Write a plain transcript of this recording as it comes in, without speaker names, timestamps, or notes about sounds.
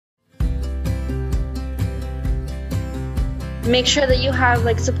make sure that you have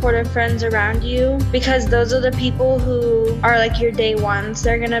like supportive friends around you, because those are the people who are like your day ones.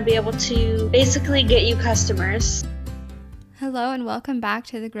 They're going to be able to basically get you customers. Hello and welcome back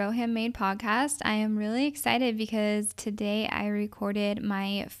to the Grow Handmade podcast. I am really excited because today I recorded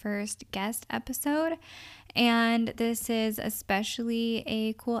my first guest episode. And this is especially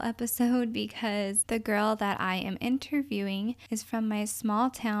a cool episode because the girl that I am interviewing is from my small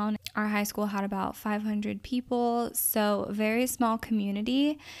town. Our high school had about 500 people, so very small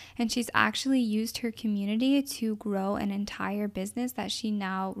community. And she's actually used her community to grow an entire business that she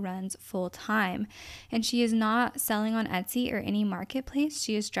now runs full time. And she is not selling on Etsy or any marketplace.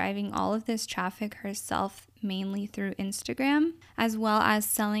 She is driving all of this traffic herself, mainly through Instagram, as well as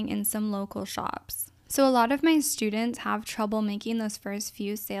selling in some local shops. So a lot of my students have trouble making those first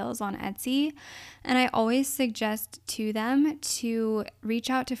few sales on Etsy, and I always suggest to them to reach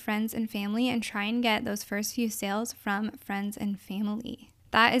out to friends and family and try and get those first few sales from friends and family.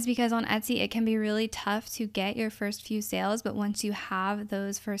 That is because on Etsy, it can be really tough to get your first few sales, but once you have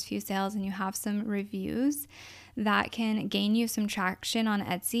those first few sales and you have some reviews, that can gain you some traction on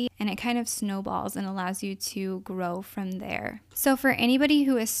Etsy, and it kind of snowballs and allows you to grow from there. So for anybody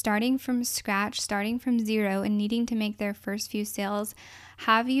who is starting from scratch, starting from zero and needing to make their first few sales,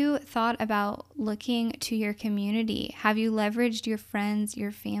 have you thought about looking to your community? Have you leveraged your friends,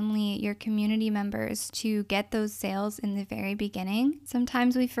 your family, your community members to get those sales in the very beginning?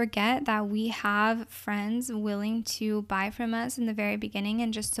 Sometimes we forget that we have friends willing to buy from us in the very beginning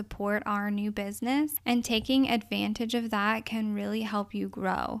and just support our new business, and taking advantage of that can really help you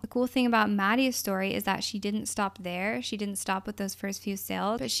grow. The cool thing about Maddie's story is that she didn't stop there. She didn't stop with those first few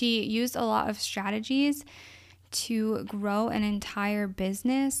sales, but she used a lot of strategies to grow an entire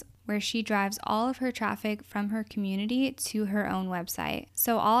business where she drives all of her traffic from her community to her own website.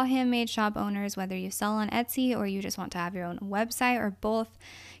 So all handmade shop owners, whether you sell on Etsy or you just want to have your own website or both,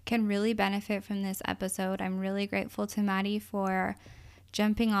 can really benefit from this episode. I'm really grateful to Maddie for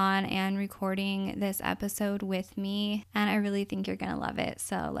jumping on and recording this episode with me, and I really think you're going to love it.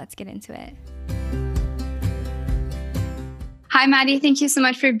 So let's get into it. Hi, Maddie. Thank you so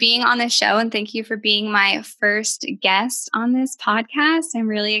much for being on the show, and thank you for being my first guest on this podcast. I'm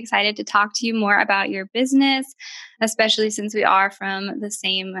really excited to talk to you more about your business, especially since we are from the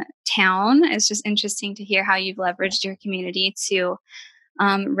same town. It's just interesting to hear how you've leveraged your community to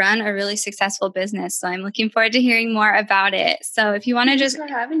run a really successful business. So I'm looking forward to hearing more about it. So if you want to just... Thanks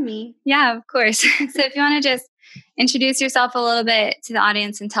for having me. Yeah, of course. So if you want to just introduce yourself a little bit to the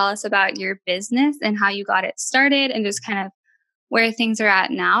audience and tell us about your business and how you got it started and just kind of where things are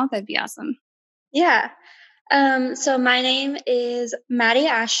at now, that'd be awesome. Yeah. So my name is Maddie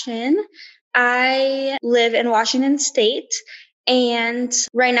Ashton. I live in Washington State, and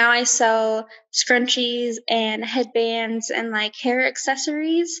right now I sell scrunchies and headbands and like hair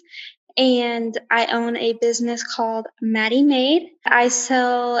accessories. And I own a business called Maddie Made. I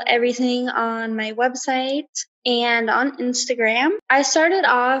sell everything on my website and on Instagram. I started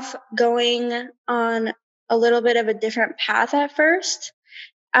off going on a little bit of a different path at first.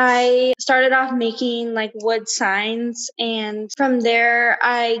 I started off making like wood signs, and from there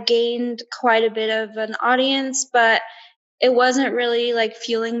I gained quite a bit of an audience, but it wasn't really like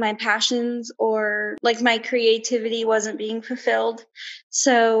fueling my passions, or like my creativity wasn't being fulfilled.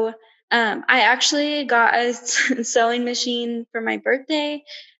 So I actually got a sewing machine for my birthday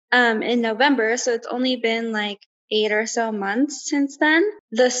in November. So it's only been like 8 or so months since then.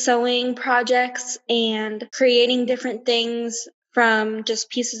 The sewing projects and creating different things from just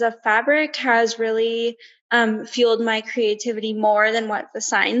pieces of fabric has really fueled my creativity more than what the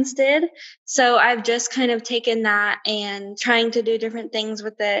signs did. So I've just kind of taken that and trying to do different things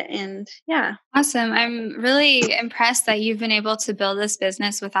with it. And yeah. Awesome. I'm really impressed that you've been able to build this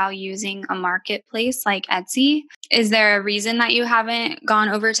business without using a marketplace like Etsy. Is there a reason that you haven't gone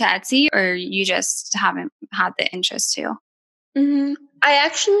over to Etsy, or you just haven't had the interest to? I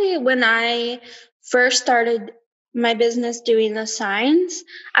actually, when I first started my business doing the signs,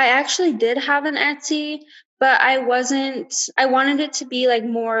 I actually did have an Etsy, but I wanted it to be like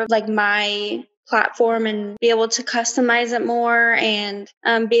more of like my platform and be able to customize it more, and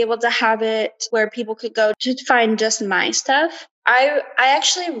be able to have it where people could go to find just my stuff. I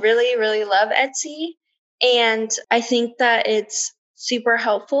actually really, really love Etsy, and I think that it's super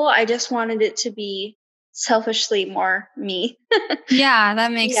helpful. I just wanted it to be selfishly more me. Yeah,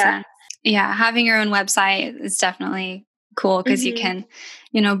 that makes sense. Yeah, having your own website is definitely cool because you can,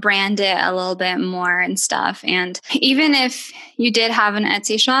 brand it a little bit more and stuff. And even if you did have an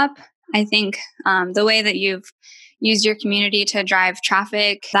Etsy shop, I think the way that you've use your community to drive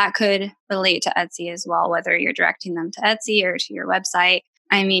traffic. That could relate to Etsy as well, whether you're directing them to Etsy or to your website.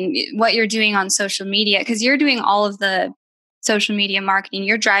 I mean, what you're doing on social media, because you're doing all of the social media marketing,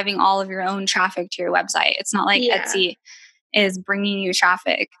 you're driving all of your own traffic to your website. It's not like Etsy is bringing you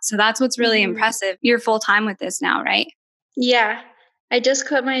traffic. So that's what's really impressive. You're full time with this now, right? Yeah. I just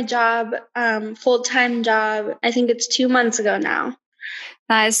quit my job, full-time job. I think it's 2 months ago now.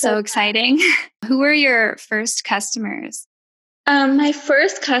 That is so exciting. Who were your first customers? My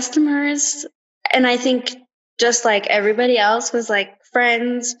first customers, and I think just like everybody else, was like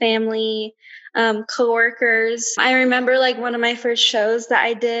friends, family, coworkers. I remember like one of my first shows that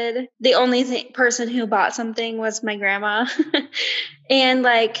I did, the only person who bought something was my grandma. And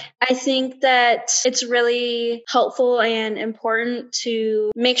like, I think that it's really helpful and important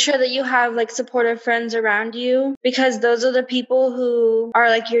to make sure that you have like supportive friends around you, because those are the people who are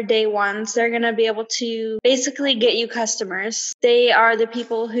like your day ones. They're going to be able to basically get you customers. They are the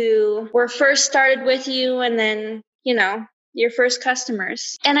people who were first started with you and then, your first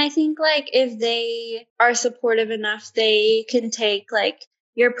customers. And I think like if they are supportive enough, they can take like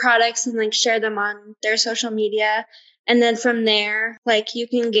your products and like share them on their social media. And then from there, like you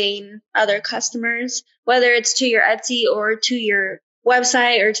can gain other customers, whether it's to your Etsy or to your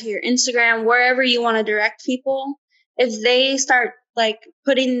website or to your Instagram, wherever you want to direct people. If they start like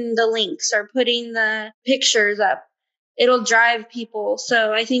putting the links or putting the pictures up, it'll drive people.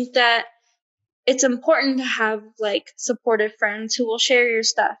 So I think that it's important to have like supportive friends who will share your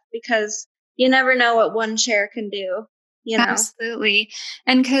stuff, because you never know what one share can do. Absolutely.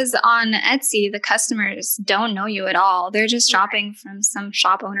 And because on Etsy, the customers don't know you at all. They're just shopping from some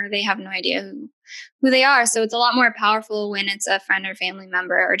shop owner. They have no idea who they are. So it's a lot more powerful when it's a friend or family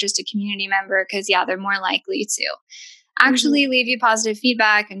member or just a community member, because they're more likely to actually leave you positive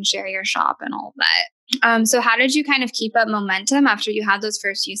feedback and share your shop and all of that. So how did you kind of keep up momentum after you had those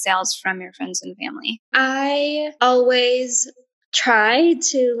first few sales from your friends and family? I always try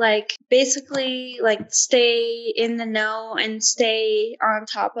to like basically like stay in the know and stay on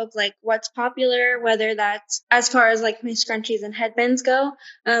top of like what's popular, whether that's as far as like my scrunchies and headbands go,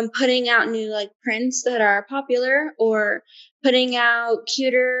 putting out new like prints that are popular, or putting out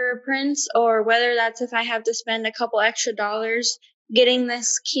cuter prints, or whether that's if I have to spend a couple extra dollars getting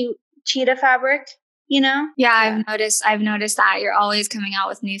this cute cheetah fabric. I've noticed that you're always coming out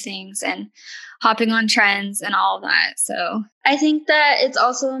with new things and hopping on trends and all of that. So I think that it's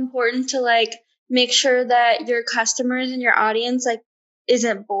also important to like make sure that your customers and your audience like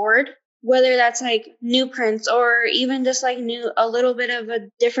isn't bored, whether that's like new prints or even just like a little bit of a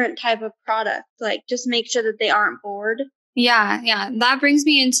different type of product. Like just make sure that they aren't bored. Yeah. That brings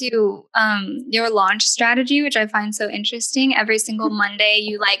me into your launch strategy, which I find so interesting. Every single Monday,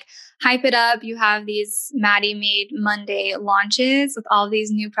 you like hype it up. You have these Maddie Made Monday launches with all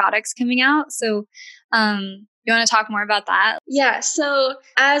these new products coming out. So you want to talk more about that? Yeah. So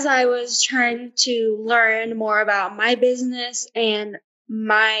as I was trying to learn more about my business and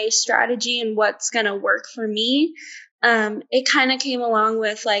my strategy and what's going to work for me, it kind of came along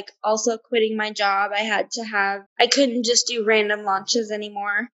with like also quitting my job. I couldn't just do random launches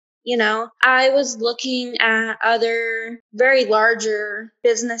anymore. I was looking at other very larger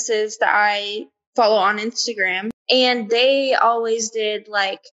businesses that I follow on Instagram, and they always did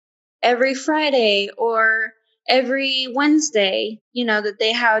like every Friday or every Wednesday, that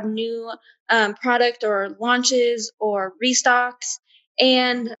they had new product or launches or restocks.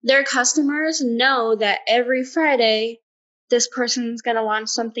 And their customers know that every Friday, this person's going to launch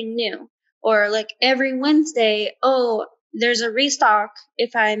something new. Or like every Wednesday, oh, there's a restock.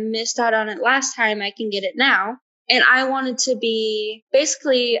 If I missed out on it last time, I can get it now. And I wanted to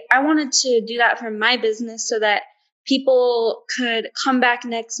do that for my business so that people could come back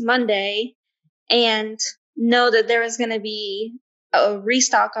next Monday and know that there was going to be a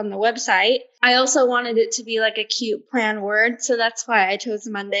restock on the website. I also wanted it to be like a cute plan word, so that's why I chose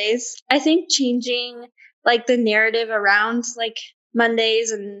Mondays. I think changing like the narrative around like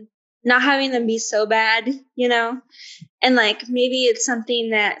Mondays and not having them be so bad, and like maybe it's something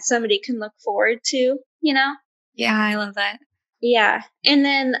that somebody can look forward to. Yeah, I love that. Yeah. And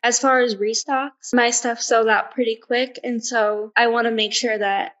then as far as restocks, my stuff sold out pretty quick. And so I want to make sure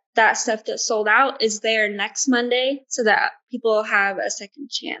that stuff that sold out is there next Monday so that people have a second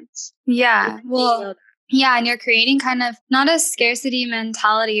chance. Yeah. Well, yeah. And you're creating kind of not a scarcity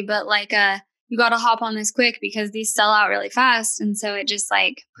mentality, but like you got to hop on this quick because these sell out really fast. And so it just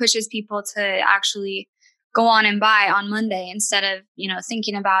like pushes people to actually go on and buy on Monday instead of,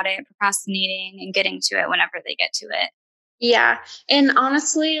 thinking about it, procrastinating and getting to it whenever they get to it. Yeah. And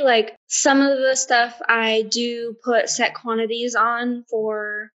honestly, like some of the stuff I do put set quantities on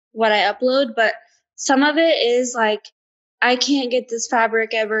for what I upload, but some of it is like, I can't get this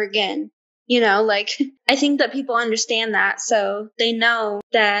fabric ever again. Like I think that people understand that. So they know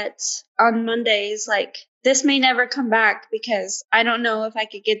that on Mondays, like this may never come back because I don't know if I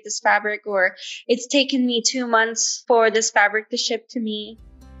could get this fabric, or it's taken me 2 months for this fabric to ship to me.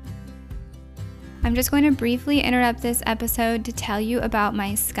 I'm just going to briefly interrupt this episode to tell you about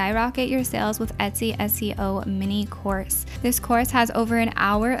my Skyrocket Your Sales with Etsy SEO mini course. This course has over an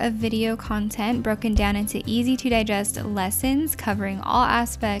hour of video content broken down into easy to digest lessons covering all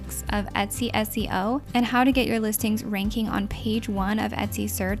aspects of Etsy SEO and how to get your listings ranking on page 1 of Etsy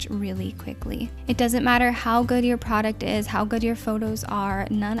search really quickly. It doesn't matter how good your product is, how good your photos are,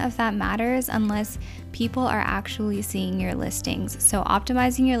 none of that matters unless people are actually seeing your listings. So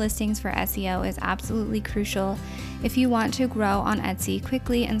optimizing your listings for SEO is absolutely crucial if you want to grow on Etsy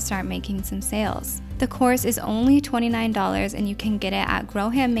quickly and start making some sales. The course is only $29 and you can get it at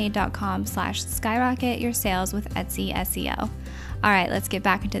growhandmade.com/skyrocketYourSales with Etsy SEO. All right, let's get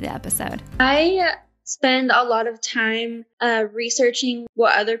back into the episode. I spend a lot of time researching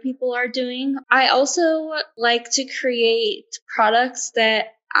what other people are doing. I also like to create products that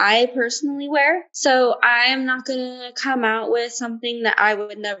I personally wear. So I am not going to come out with something that I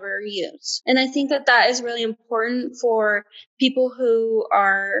would never use. And I think that that is really important for people who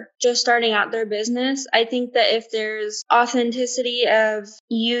are just starting out their business. I think that if there's authenticity of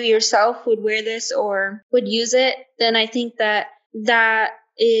you yourself would wear this or would use it, then I think that that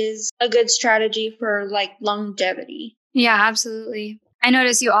is a good strategy for like longevity. Yeah, absolutely. I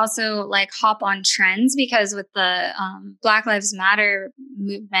notice you also like hop on trends because with the Black Lives Matter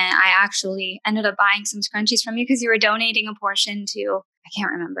movement, I actually ended up buying some scrunchies from you because you were donating a portion to, I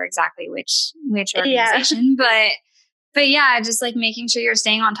can't remember exactly which organization, but yeah, just like making sure you're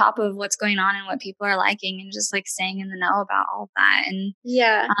staying on top of what's going on and what people are liking and just like staying in the know about all of that. And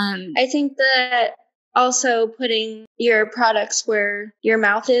yeah, I think that also putting your products where your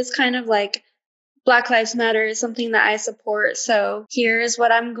mouth is, kind of like Black Lives Matter is something that I support. So here's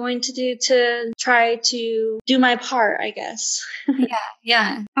what I'm going to do to try to do my part, I guess.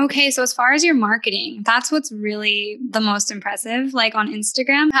 Yeah. Okay. So as far as your marketing, that's what's really the most impressive. Like on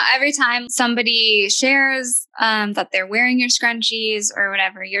Instagram, every time somebody shares that they're wearing your scrunchies or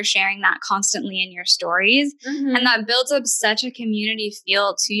whatever, you're sharing that constantly in your stories. Mm-hmm. And that builds up such a community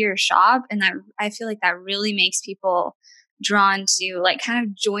feel to your shop. And that I feel like that really makes people drawn to like kind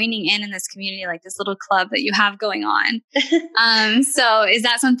of joining in this community, like this little club that you have going on. So is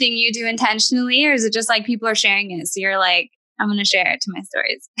that something you do intentionally, or is it just like people are sharing it? So you're like, I'm going to share it to my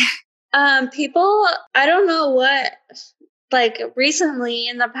stories. People, I don't know what, like recently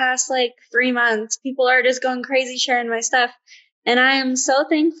in the past like 3 months, people are just going crazy sharing my stuff. And I am so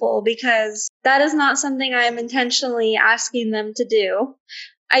thankful because that is not something I am intentionally asking them to do.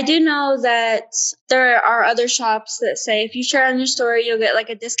 I do know that there are other shops that say if you share on your story, you'll get like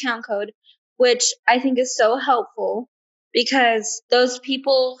a discount code, which I think is so helpful because those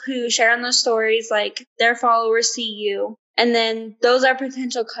people who share on those stories, like their followers see you, and then those are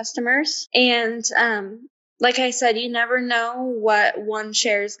potential customers. And like I said, you never know what one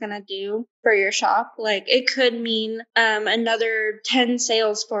share is going to do for your shop. Like it could mean another 10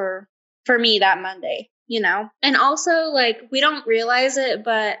 sales for me that Monday. And also like we don't realize it,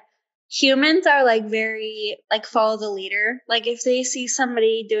 but humans are like very like follow the leader. Like if they see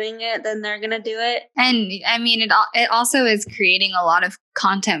somebody doing it, then they're gonna do it. And I mean, it also is creating a lot of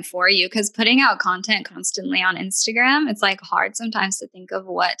content for you, because putting out content constantly on Instagram, it's like hard sometimes to think of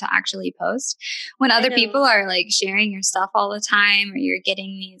what to actually post when other people are like sharing your stuff all the time, or you're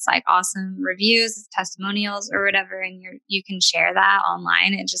getting these like awesome reviews, testimonials or whatever, and you can share that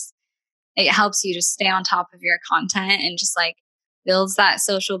online. It helps you just stay on top of your content and just like builds that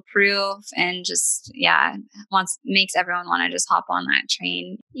social proof and just, makes everyone want to just hop on that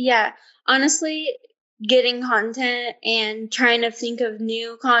train. Yeah. Honestly, getting content and trying to think of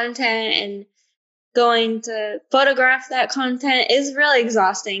new content and going to photograph that content is really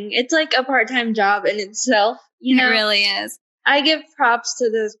exhausting. It's like a part-time job in itself. It really is. I give props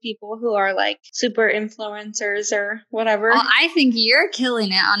to those people who are like super influencers or whatever. Well, I think you're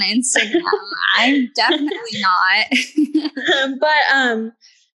killing it on Instagram. I'm definitely not. But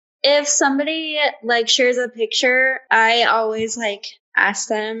if somebody like shares a picture, I always like ask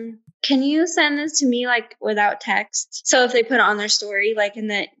them, can you send this to me like without text? So if they put it on their story, like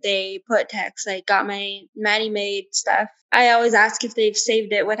and that they put text, like got my Maddie made stuff, I always ask if they've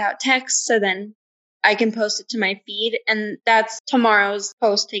saved it without text. So then I can post it to my feed, and that's tomorrow's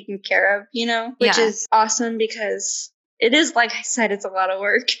post taken care of, which is awesome because it is, like I said, it's a lot of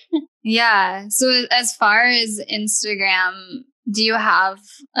work. Yeah. So as far as Instagram, do you have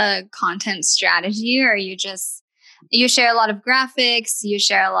a content strategy, or you share a lot of graphics, you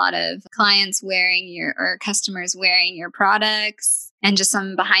share a lot of clients or customers wearing your products, and just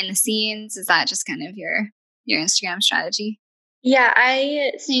some behind the scenes? Is that just kind of your Instagram strategy? Yeah,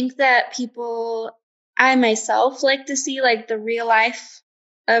 I think that I myself like to see like the real life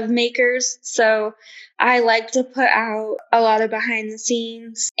of makers. So I like to put out a lot of behind the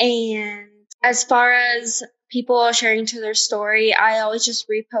scenes. And as far as people sharing to their story, I always just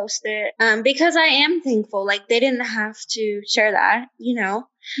repost it because I am thankful. Like they didn't have to share that, you know?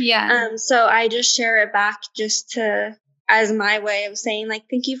 Yeah. So I just share it back as my way of saying like,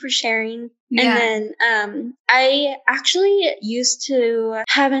 thank you for sharing. Yeah. And then I actually used to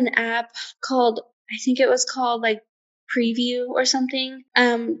have an app called, I think it was called like Preview or something,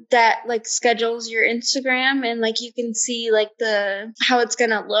 that like schedules your Instagram and like you can see like how it's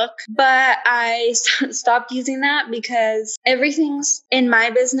gonna look. But I stopped using that because everything's in my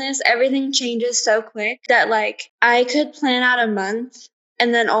business, everything changes so quick that like I could plan out a month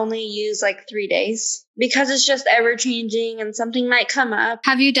and then only use like 3 days because it's just ever changing and something might come up.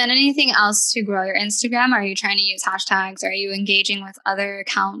 Have you done anything else to grow your Instagram? Are you trying to use hashtags? Are you engaging with other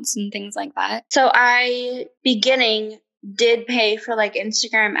accounts and things like that? So I did pay for like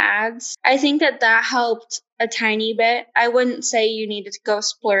Instagram ads. I think that helped a tiny bit. I wouldn't say you needed to go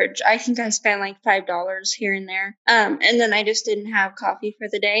splurge. I think I spent like $5 here and there. And then I just didn't have coffee for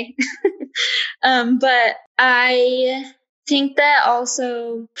the day. But I think that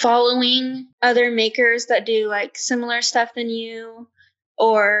also following other makers that do like similar stuff than you,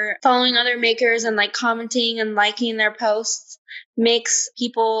 or following other makers and like commenting and liking their posts makes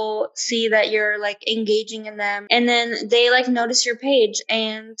people see that you're like engaging in them, and then they like notice your page.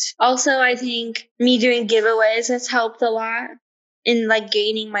 And also I think me doing giveaways has helped a lot in like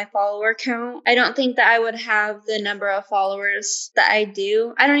gaining my follower count. I don't think that I would have the number of followers that I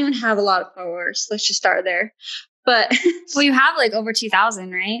do. I don't even have a lot of followers. Let's just start there. But well, you have like over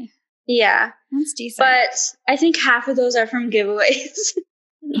 2,000, right? Yeah. That's decent. But I think half of those are from giveaways.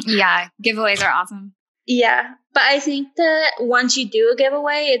 Yeah, giveaways are awesome. Yeah. But I think that once you do a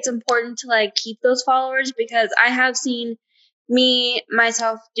giveaway, it's important to like keep those followers, because I have seen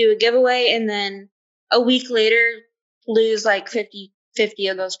myself do a giveaway and then a week later lose like 50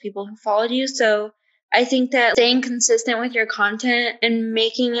 of those people who followed you. So I think that staying consistent with your content and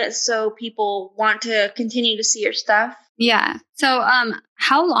making it so people want to continue to see your stuff. Yeah. So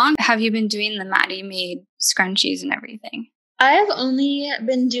how long have you been doing the Maddie made scrunchies and everything? I have only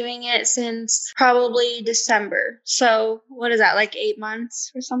been doing it since probably December. So what is that, like 8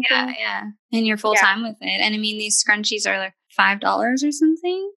 months or something? Yeah. And you're full time with it. And I mean, these scrunchies are like $5 or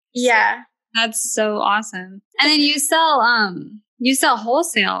something. Yeah. That's so awesome. And then you sell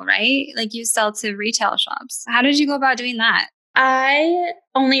wholesale, right? Like you sell to retail shops. How did you go about doing that? I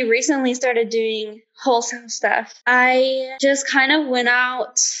only recently started doing wholesale stuff. I just kind of went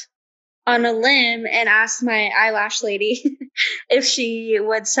out on a limb and asked my eyelash lady if she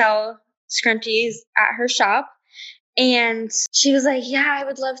would sell scrunchies at her shop. And she was like, yeah, I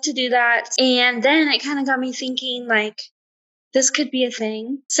would love to do that. And then it kind of got me thinking, like, this could be a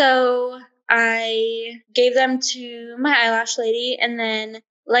thing. So I gave them to my eyelash lady. And then,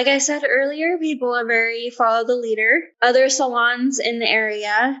 like I said earlier, people are very follow the leader. Other salons in the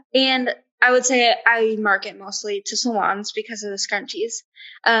area, and I would say I market mostly to salons because of the scrunchies.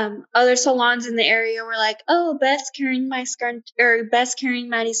 Other salons in the area were like, oh, Beth's carrying Maddie's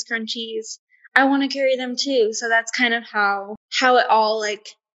scrunchies. I want to carry them too. So that's kind of how it all like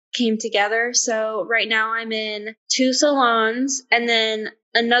came together. So right now I'm in 2 salons, and then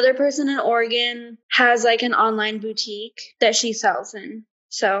another person in Oregon has like an online boutique that she sells in.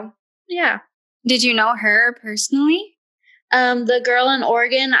 So yeah. Did you know her personally? The girl in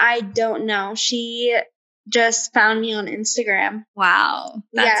Oregon, I don't know. She just found me on Instagram. Wow.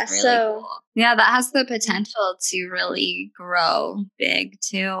 That's really cool. Yeah, that has the potential to really grow big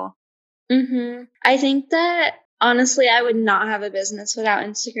too. Mm-hmm. I think that honestly, I would not have a business without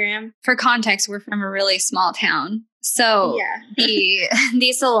Instagram. For context, we're from a really small town. So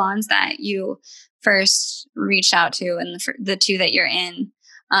the salons that you first reached out to and the 2 that you're in,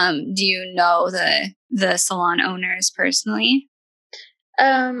 do you know the salon owners personally?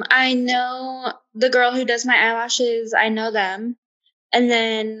 I know the girl who does my eyelashes. I know them. And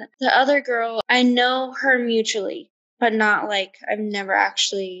then the other girl, I know her mutually, but not like I've never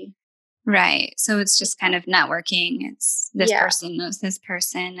actually. Right. So it's just kind of networking. It's this person knows this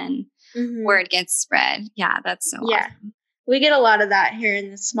person, and word gets spread. Yeah, that's so awesome. We get a lot of that here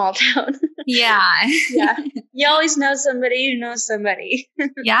in this small town. Yeah. Yeah. You always know somebody who knows somebody.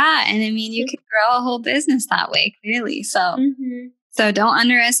 Yeah. And I mean, you can grow a whole business that way, clearly. So, so don't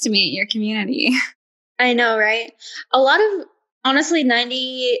underestimate your community. I know, right? A lot of, honestly,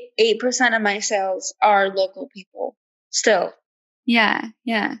 98% of my sales are local people still. Yeah.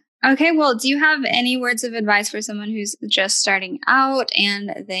 Yeah. Okay. Well, do you have any words of advice for someone who's just starting out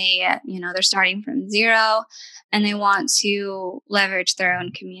and they, they're starting from zero and they want to leverage their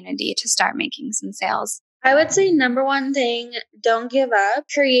own community to start making some sales? I would say number one thing, don't give up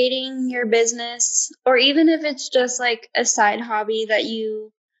creating your business, or even if it's just like a side hobby that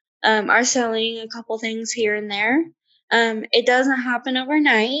you are selling a couple things here and there. It doesn't happen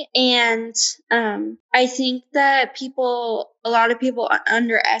overnight. And I think that a lot of people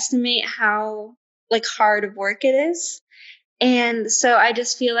underestimate how like hard of work it is. And so I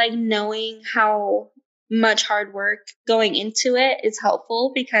just feel like knowing how much hard work going into it is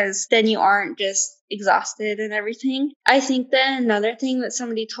helpful, because then you aren't just exhausted and everything. I think that another thing that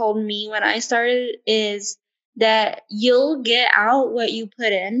somebody told me when I started is that you'll get out what you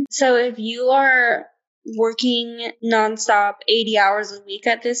put in. So if you are working nonstop 80 hours a week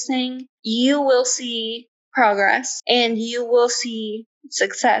at this thing, you will see progress and you will see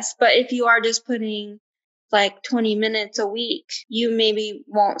success. But if you are just putting like 20 minutes a week, you maybe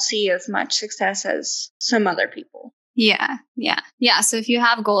won't see as much success as some other people. Yeah. Yeah. Yeah. So if you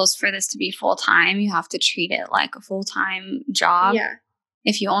have goals for this to be full time, you have to treat it like a full time job. Yeah.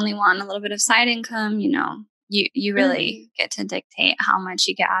 If you only want a little bit of side income, you really get to dictate how much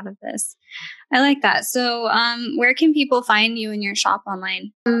you get out of this. I like that. So where can people find you in your shop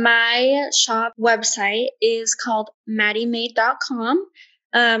online? My shop website is called MaddieMade.com.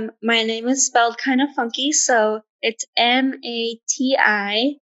 My name is spelled kind of funky, so it's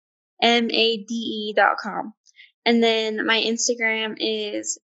MATIMADE.com. And then my Instagram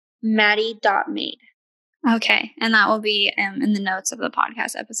is Maddie.made. Okay. And that will be in the notes of the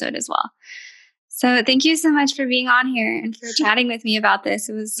podcast episode as well. So thank you so much for being on here and for chatting with me about this.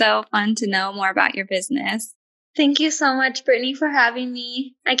 It was so fun to know more about your business. Thank you so much, Brittany, for having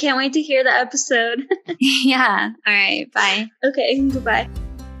me. I can't wait to hear the episode. Yeah. All right. Bye. Okay. Goodbye.